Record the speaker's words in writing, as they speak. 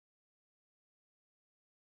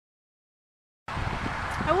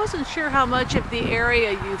I wasn't sure how much of the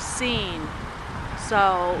area you've seen,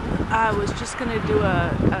 so I was just going to do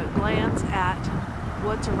a glance at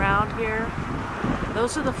what's around here.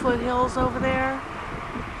 Those are the foothills over there.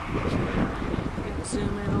 You can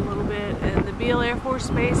zoom in a little bit, and the Beale Air Force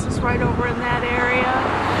Base is right over in that area.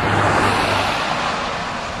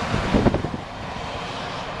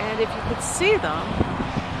 And if you could see them,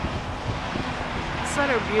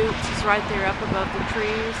 Sutter Buttes is right there up above the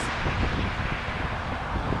trees.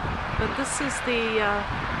 But this is the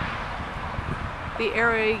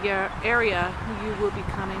area you will be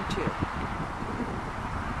coming to.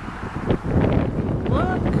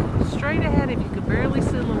 Look straight ahead. If you could barely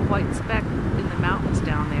see a little white speck in the mountains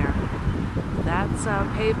down there, that's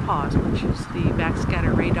Pave Pause, which is the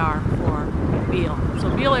backscatter radar for Beale. So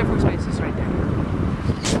Beale Air Force Base is right there.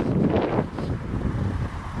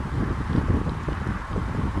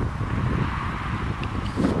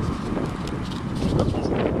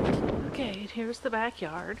 Okay, here's the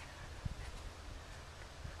backyard.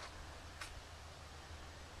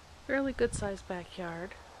 Fairly good sized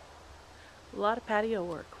backyard. A lot of patio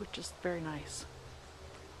work, which is very nice.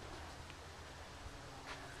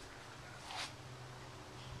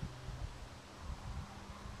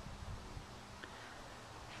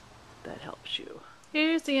 That helps you.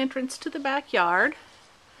 Here's the entrance to the backyard.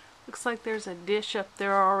 Looks like there's a dish up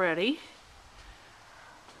there already.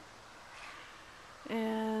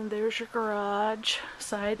 And there's your garage,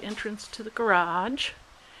 side entrance to the garage.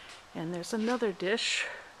 And there's another dish.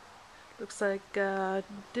 Looks like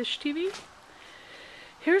dish TV.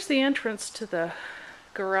 Here's the entrance to the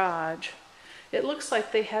garage. It looks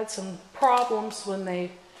like they had some problems when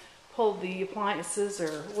they pulled the appliances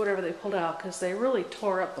or whatever they pulled out, because they really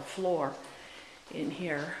tore up the floor in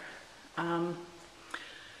here.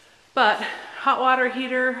 But hot water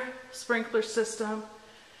heater, sprinkler system.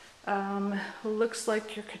 Looks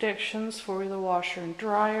like your connections for the washer and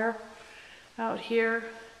dryer out here.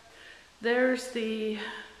 There's the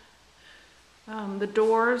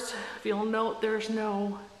doors. If you'll note, there's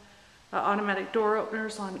no automatic door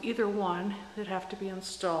openers on either one that have to be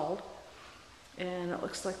installed. And it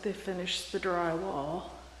looks like they finished the drywall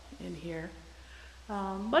in here.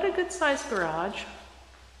 But a good sized garage.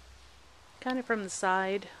 Kind of from the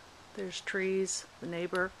side, there's trees, the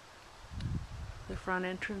neighbor, the front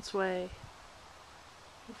entranceway,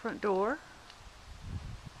 the front door.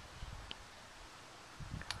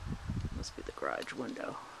 Must be the garage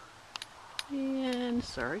window. And,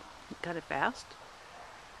 sorry, got it fast.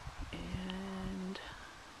 And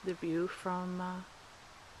the view from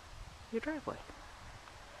your driveway.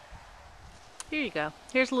 Here you go.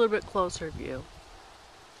 Here's a little bit closer view.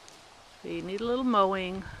 So you need a little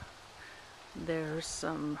mowing. There's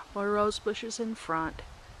some more rose bushes in front.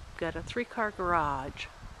 You've got a 3-car garage.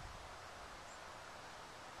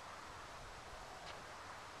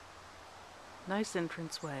 Nice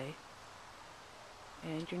entranceway.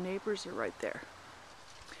 And your neighbors are right there.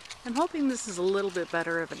 I'm hoping this is a little bit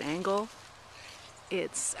better of an angle.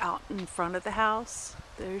 It's out in front of the house.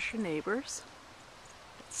 There's your neighbors.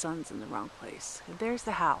 The sun's in the wrong place. And there's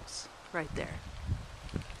the house right there.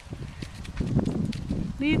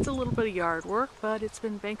 Needs a little bit of yard work, but it's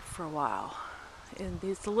been banked for a while. And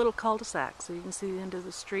it's a little cul-de-sac, so you can see the end of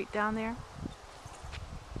the street down there.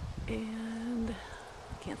 And you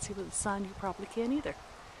can't see with the sun, you probably can't either.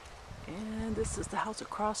 And this is the house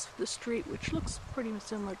across the street, which looks pretty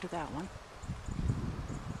similar to that one.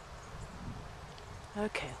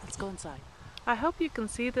 Okay, let's go inside. I hope you can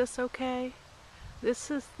see this okay. This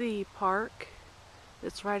is the park.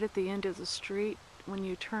 It's right at the end of the street when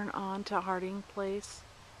you turn on to Harding Place.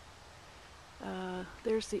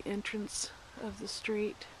 There's the entrance of the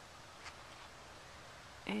street.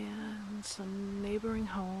 And some neighboring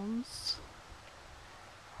homes.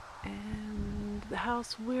 And the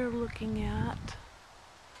house we're looking at,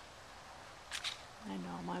 I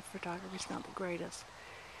know my photography's not the greatest.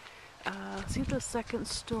 See the second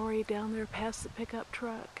story down there past the pickup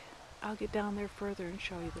truck? I'll get down there further and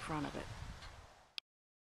show you the front of it.